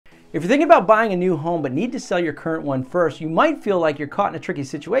If you're thinking about buying a new home but need to sell your current one first, you might feel like you're caught in a tricky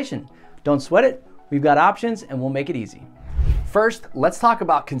situation. Don't sweat it. We've got options and we'll make it easy. First, let's talk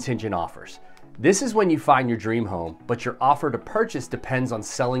about contingent offers. This is when you find your dream home, but your offer to purchase depends on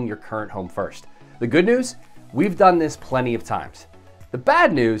selling your current home first. The good news, we've done this plenty of times. The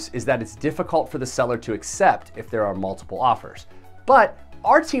bad news is that it's difficult for the seller to accept if there are multiple offers. But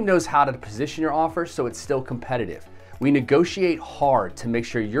our team knows how to position your offer so it's still competitive. We negotiate hard to make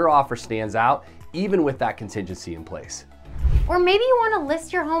sure your offer stands out, even with that contingency in place. Or maybe you want to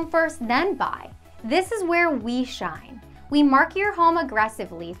list your home first, then buy. This is where we shine. We market your home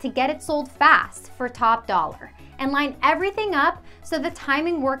aggressively to get it sold fast for top dollar and line everything up so the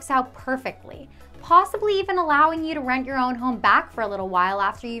timing works out perfectly, possibly even allowing you to rent your own home back for a little while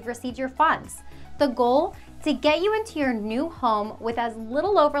after you've received your funds. The goal? To get you into your new home with as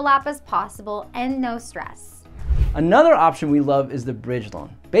little overlap as possible and no stress. Another option we love is the bridge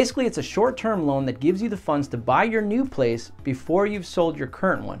loan. Basically, it's a short-term loan that gives you the funds to buy your new place before you've sold your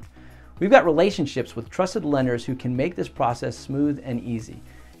current one. We've got relationships with trusted lenders who can make this process smooth and easy.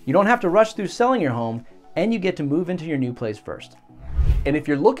 You don't have to rush through selling your home, and you get to move into your new place first. And if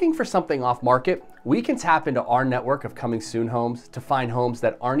you're looking for something off market, we can tap into our network of coming soon homes to find homes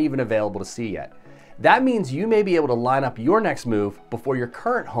that aren't even available to see yet. That means you may be able to line up your next move before your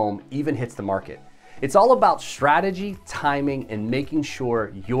current home even hits the market. It's all about strategy, timing, and making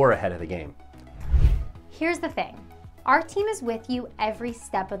sure you're ahead of the game. Here's the thing. Our team is with you every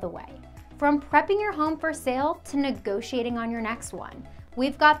step of the way. From prepping your home for sale to negotiating on your next one,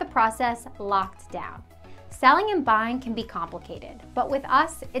 we've got the process locked down. Selling and buying can be complicated, but with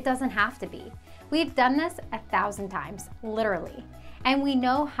us, it doesn't have to be. We've done this 1,000 times, literally, and we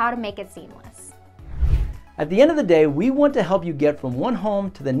know how to make it seamless. At the end of the day, we want to help you get from one home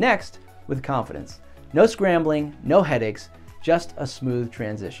to the next with confidence. No scrambling, no headaches, just a smooth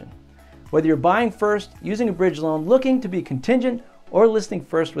transition. Whether you're buying first, using a bridge loan, looking to be contingent, or listing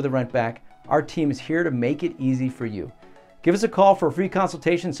first with a rent back, our team is here to make it easy for you. Give us a call for a free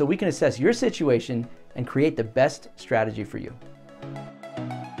consultation so we can assess your situation and create the best strategy for you.